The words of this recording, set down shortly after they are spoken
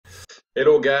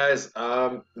Hello guys,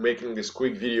 I'm making this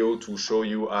quick video to show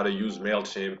you how to use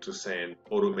Mailchimp to send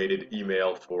automated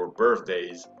email for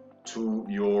birthdays to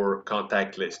your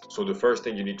contact list. So the first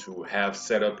thing you need to have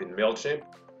set up in Mailchimp,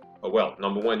 well,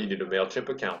 number one, you need a Mailchimp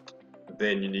account.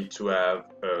 Then you need to have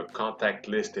a contact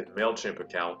list in Mailchimp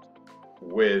account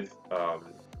with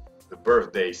the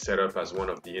birthday set up as one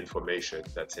of the information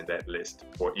that's in that list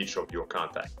for each of your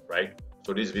contacts, right?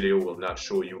 So this video will not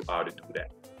show you how to do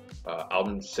that.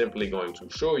 I'm simply going to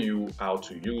show you how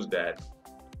to use that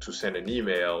to send an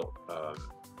email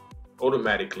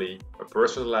automatically, a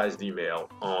personalized email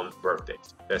on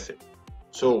birthdays. That's it.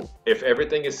 So if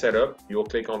everything is set up, you'll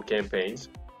click on campaigns,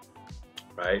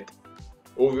 right?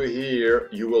 Over here,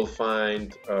 you will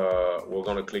find, we're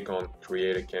going to click on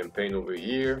create a campaign over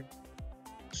here.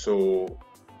 So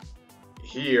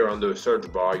here on the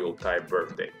search bar, you'll type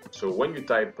birthday. So when you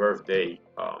type birthday,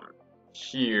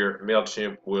 here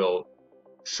Mailchimp will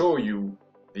show you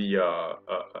the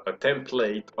a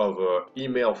template of a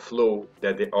email flow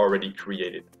that they already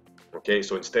created. Okay,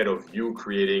 so instead of you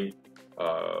creating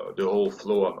the whole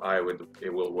flow of how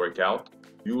it will work out,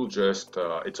 you'll just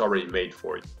it's already made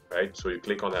for you, right? So you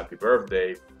click on happy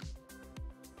birthday.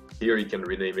 Here you can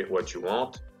rename it what you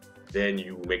want. Then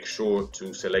you make sure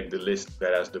to select the list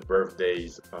that has the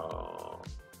birthdays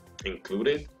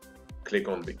included. Click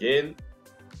on begin.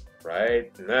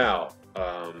 Right now,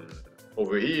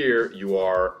 over here you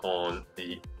are on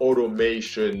the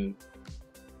automation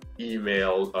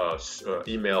emails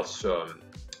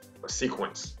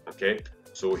sequence. Okay,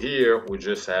 so here we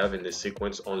just have in the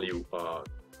sequence only oh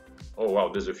wow,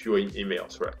 there's a few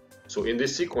emails, right? So in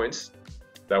this sequence,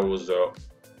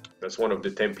 that's one of the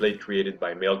template created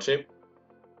by Mailchimp.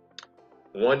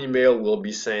 One email will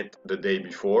be sent the day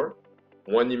before,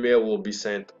 one email will be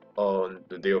sent on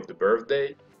the day of the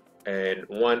birthday, and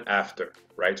one after,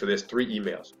 right? So there's three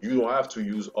emails. You don't have to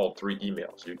use all three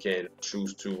emails. You can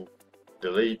choose to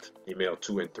delete email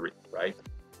 2 and 3, right?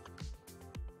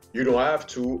 You don't have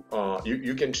to,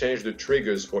 you can change the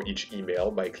triggers for each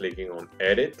email by clicking on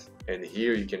edit, and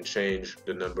here you can change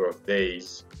the number of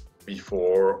days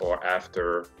before or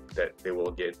after that they will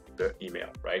get the email,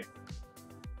 right?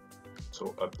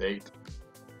 So update,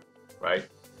 right?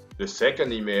 The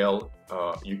second email,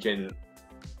 you can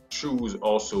choose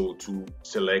also to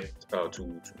select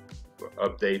to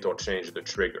update or change the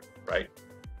trigger, right?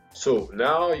 So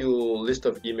now your list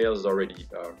of emails is already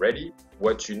ready.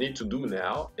 What you need to do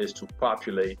now is to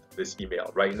populate this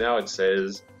email. Right now it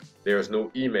says there's no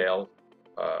email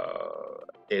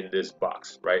in this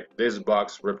box, right? This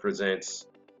box represents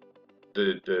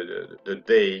the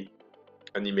day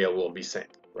an email will be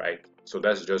sent, right? So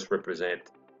that's just represent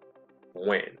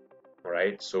when,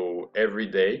 right? So every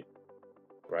day,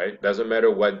 right? Doesn't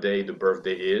matter what day the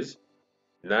birthday is,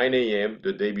 9 a.m.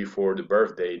 the day before the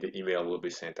birthday, the email will be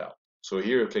sent out. So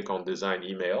here you click on design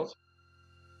emails,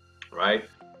 right?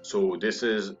 So this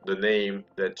is the name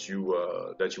that you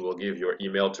will give your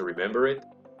email to remember it.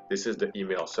 This is the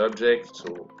email subject,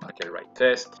 so I can write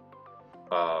test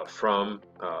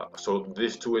so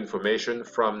these two information,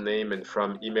 from name and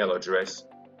from email address,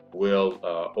 will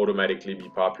automatically be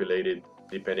populated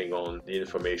depending on the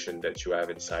information that you have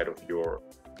inside of your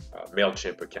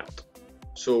Mailchimp account.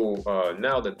 So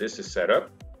now that this is set up,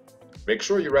 make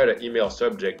sure you write an email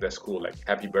subject that's cool, like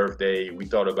happy birthday, we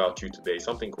thought about you today,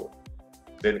 something cool.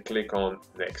 Then click on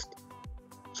next.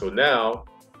 So now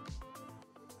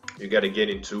you got to get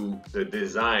into the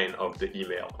design of the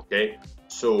email, okay?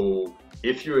 So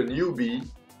if you're a newbie,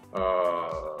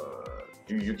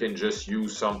 you can just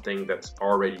use something that's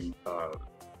already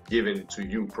given to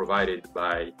you, provided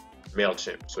by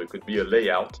Mailchimp. So it could be a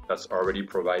layout that's already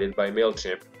provided by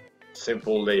Mailchimp,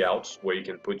 simple layouts where you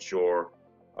can put your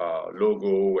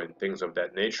logo and things of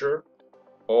that nature,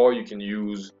 or you can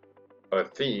use a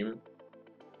theme,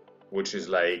 which is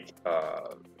like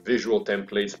visual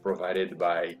templates provided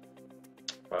by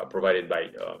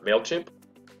Mailchimp.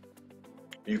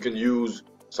 You can use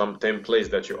some templates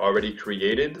that you already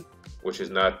created, which is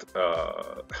not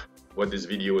what this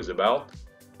video is about,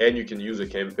 and you can use a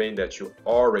campaign that you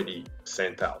already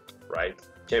sent out, right?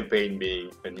 Campaign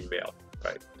being an email,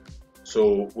 right?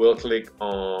 So we'll click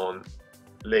on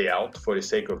layout for the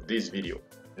sake of this video.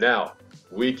 Now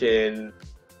you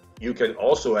can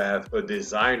also have a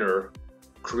designer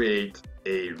create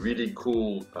a really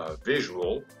cool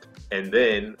visual, and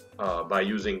then by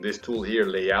using this tool here,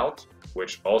 layout,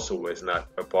 which also is not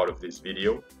a part of this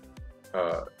video,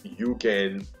 you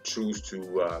can choose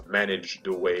to manage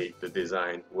the way the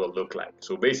design will look like.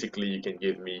 So basically you can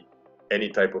give me any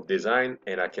type of design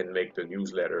and I can make the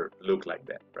newsletter look like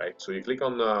that, right? So you click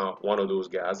on one of those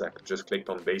guys. I just clicked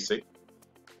on basic.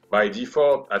 By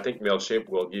default, I think Mailchimp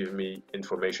will give me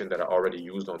information that I already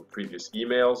used on previous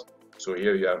emails. So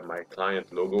here you have my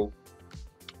client logo,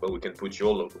 but we can put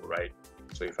your logo, right?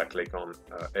 So if I click on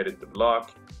edit the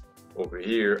block, over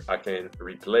here I can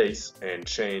replace and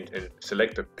change and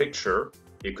select a picture.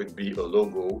 It could be a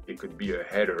logo, it could be a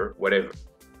header, whatever.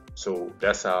 So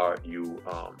that's how you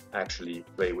actually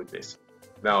play with this.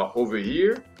 Now over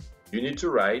here, you need to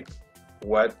write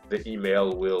what the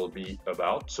email will be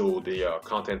about, so the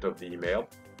content of the email.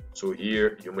 So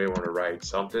here you may want to write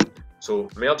something. So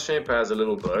Mailchimp has a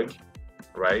little bug,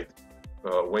 right?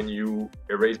 When you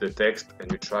erase the text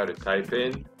and you try to type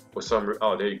in, for some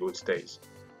oh, there you go, it stays.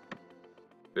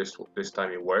 This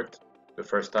time it worked. The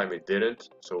first time it didn't.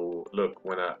 So look,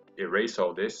 when I erase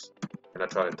all this and I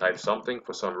try to type something,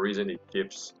 for some reason it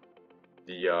keeps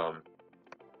the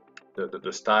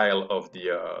style of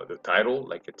the title,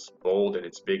 like it's bold and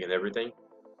it's big and everything.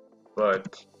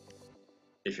 But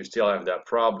if you still have that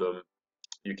problem,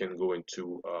 you can go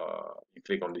into you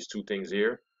click on these two things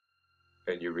here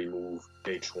and you remove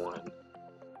H1.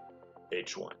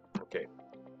 Okay,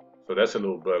 so that's a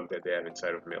little bug that they have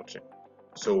inside of Mailchimp.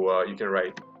 So you can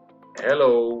write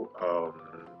hello,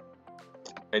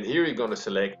 and here you're going to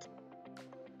select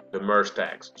the merge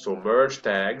tags. So merge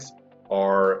tags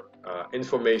are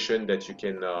information that you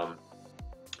can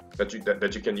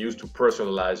that you can use to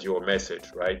personalize your message,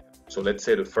 right? So let's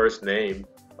say the first name,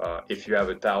 if you have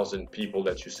 1,000 people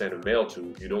that you send a mail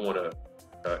to, you don't want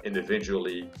to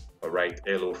individually write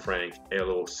hello Frank,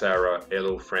 hello Sarah,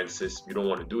 hello Francis. You don't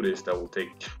want to do this. That will take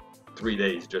 3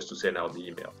 days just to send out the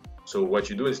email. So what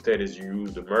you do instead is you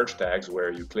use the merge tags,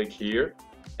 where you click here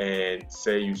and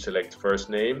say you select first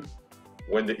name.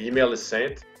 When the email is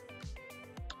sent,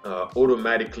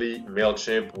 automatically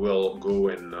Mailchimp will go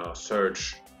and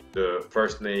search the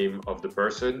first name of the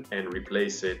person and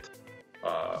replace it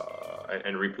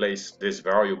and replace this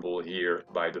variable here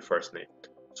by the first name.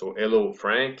 So hello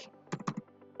Frank,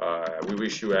 we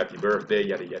wish you a happy birthday,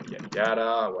 yada yada yada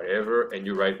yada, whatever, and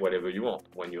you write whatever you want.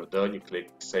 When you're done, you click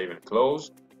save and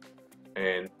close.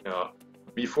 And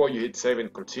before you hit save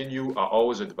and continue, I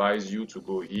always advise you to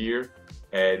go here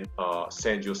and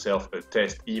send yourself a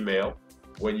test email.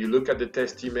 When you look at the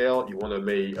test email, you want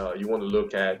to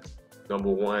look at number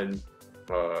one,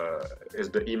 is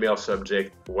the email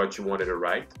subject what you wanted to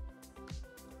write.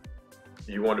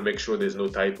 You want to make sure there's no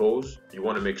typos. You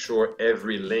want to make sure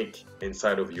every link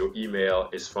inside of your email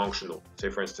is functional. Say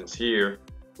for instance here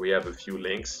we have a few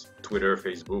links, Twitter,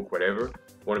 Facebook, whatever.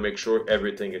 You want to make sure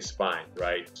everything is fine,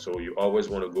 right? So you always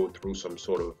want to go through some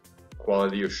sort of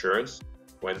quality assurance.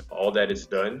 When all that is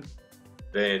done,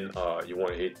 then you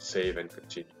want to hit save and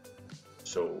continue.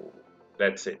 So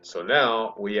that's it. So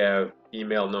now we have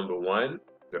email number one,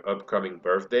 the upcoming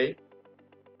birthday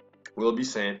will be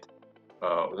sent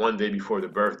 1 day before the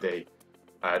birthday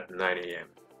at 9 a.m.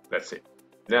 That's it.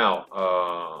 Now,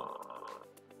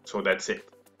 so that's it,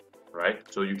 right?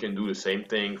 So you can do the same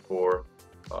thing for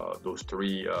those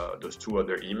two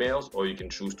other emails, or you can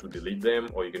choose to delete them,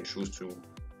 or you can choose to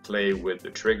play with the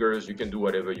triggers. You can do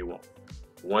whatever you want.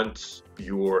 Once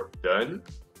you're done,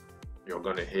 you're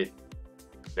gonna hit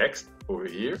next over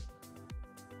here,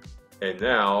 and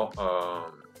now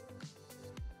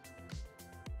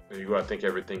there you go. I think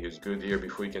everything is good here.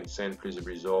 Before you can send, please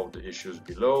resolve the issues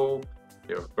below.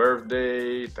 Your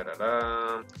birthday,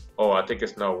 da-da-da. Oh, I think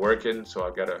it's not working, so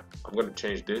I'm gonna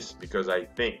change this because I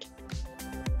think.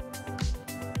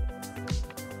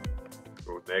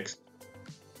 Go next.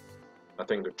 I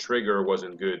think the trigger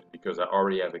wasn't good because I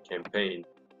already have a campaign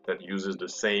that uses the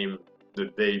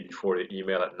day before the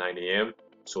email at 9 a.m.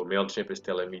 So Mailchimp is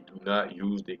telling me do not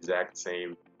use the exact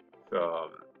same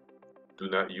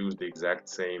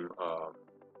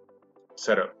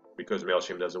setup, because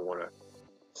Mailchimp doesn't want to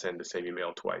send the same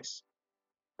email twice.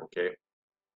 Okay,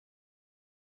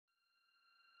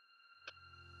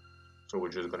 so we're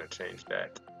just gonna change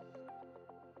that.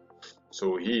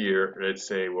 So here, let's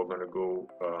say we're gonna go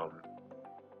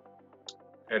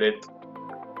edit,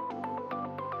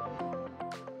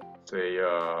 say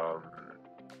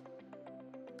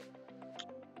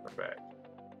back.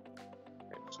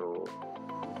 Okay, so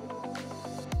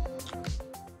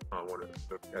I want to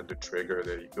look at the trigger.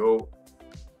 There you go.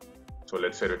 So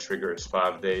let's say the trigger is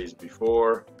 5 days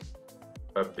before.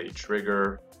 Update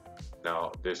trigger.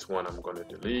 Now this one I'm going to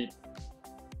delete,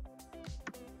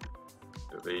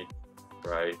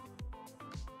 right?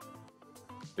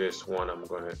 This one I'm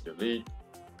going to delete,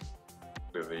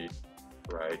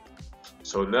 right?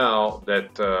 So now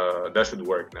that that should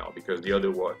work now, because the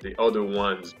other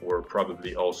ones were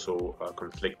probably also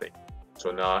conflicting.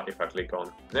 So now if I click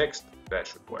on next, that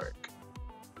should work.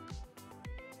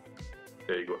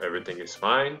 There you go, everything is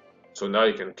fine. So now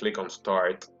you can click on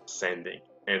start sending,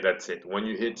 and that's it. When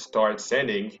you hit start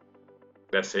sending,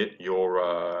 that's it.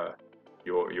 Your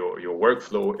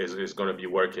workflow is going to be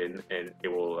working, and it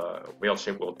will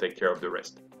Mailchimp will take care of the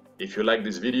rest. If you like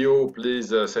this video,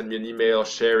 please send me an email,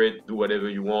 share it, do whatever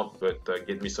you want, but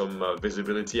get me some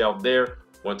visibility out there.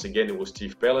 Once again, it was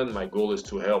Steve Pellin. My goal is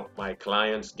to help my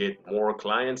clients get more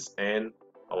clients, and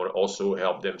I want to also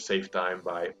help them save time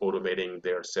by automating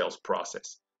their sales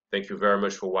process. Thank you very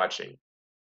much for watching.